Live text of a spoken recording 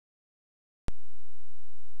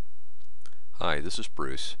Hi, this is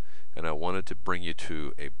Bruce, and I wanted to bring you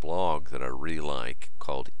to a blog that I really like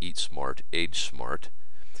called Eat Smart, Age Smart,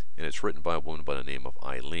 and it's written by a woman by the name of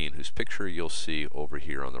Eileen, whose picture you'll see over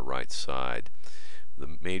here on the right side.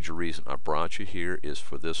 The major reason I brought you here is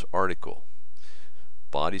for this article.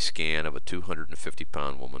 Body scan of a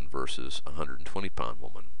 250-pound woman versus a 120-pound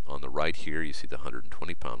woman. On the right here you see the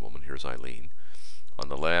 120-pound woman. Here's Eileen. On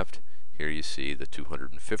the left, here you see the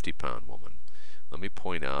 250-pound woman. Let me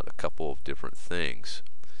point out a couple of different things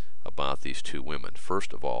about these two women.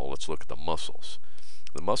 First of all, let's look at the muscles.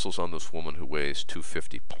 The muscles on this woman who weighs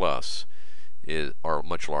 250 plus are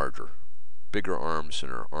much larger. Bigger arms in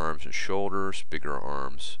her arms and shoulders,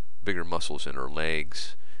 bigger muscles in her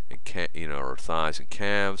legs, and her thighs and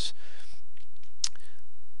calves.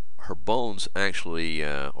 Her bones actually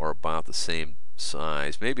are about the same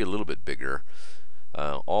size, maybe a little bit bigger.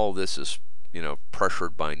 All this is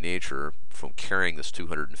pressured by nature from carrying this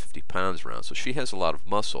 250 pounds around. So she has a lot of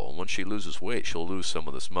muscle, and when she loses weight, she'll lose some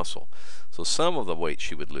of this muscle. So some of the weight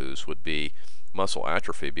she would lose would be muscle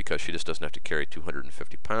atrophy because she just doesn't have to carry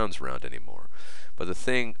 250 pounds around anymore. But the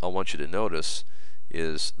thing I want you to notice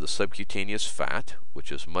is the subcutaneous fat,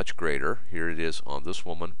 which is much greater. Here it is on this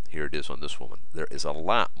woman, here it is on this woman. There is a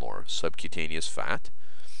lot more subcutaneous fat,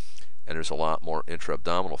 and there's a lot more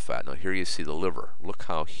intra-abdominal fat. Now here you see the liver. Look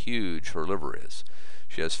how huge her liver is.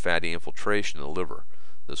 She has fatty infiltration in the liver.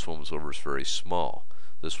 This woman's liver is very small.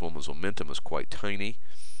 This woman's omentum is quite tiny.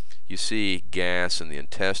 You see gas in the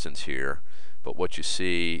intestines here, but what you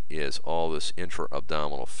see is all this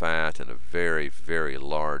intra-abdominal fat and a very, very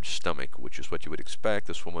large stomach, which is what you would expect.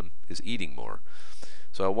 This woman is eating more.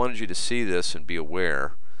 So I wanted you to see this and be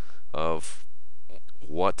aware of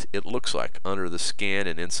what it looks like under the skin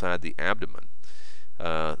and inside the abdomen.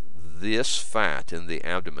 This fat in the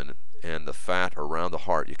abdomen and the fat around the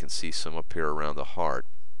heart, you can see some up here around the heart,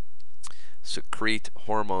 secrete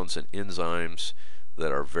hormones and enzymes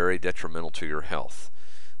that are very detrimental to your health.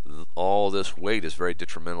 All this weight is very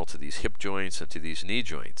detrimental to these hip joints and to these knee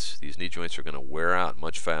joints. These knee joints are going to wear out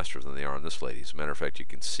much faster than they are on this lady. As a matter of fact, you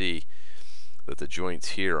can see that the joints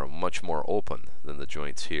here are much more open than the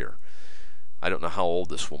joints here. I don't know how old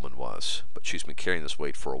this woman was, but she's been carrying this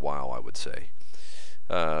weight for a while, I would say.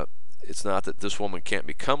 It's not that this woman can't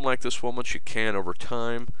become like this woman. She can over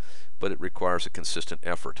time, but it requires a consistent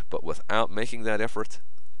effort. But without making that effort,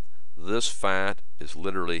 this fat is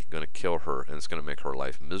literally going to kill her, and it's going to make her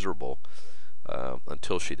life miserable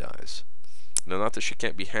until she dies. Now, not that she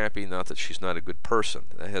can't be happy, not that she's not a good person.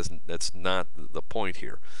 That's not the point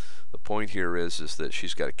here. The point here is that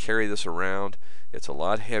she's got to carry this around. It's a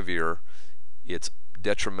lot heavier. It's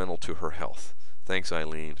detrimental to her health. Thanks,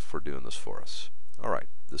 Eileen, for doing this for us. All right,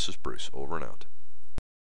 this is Bruce, over and out.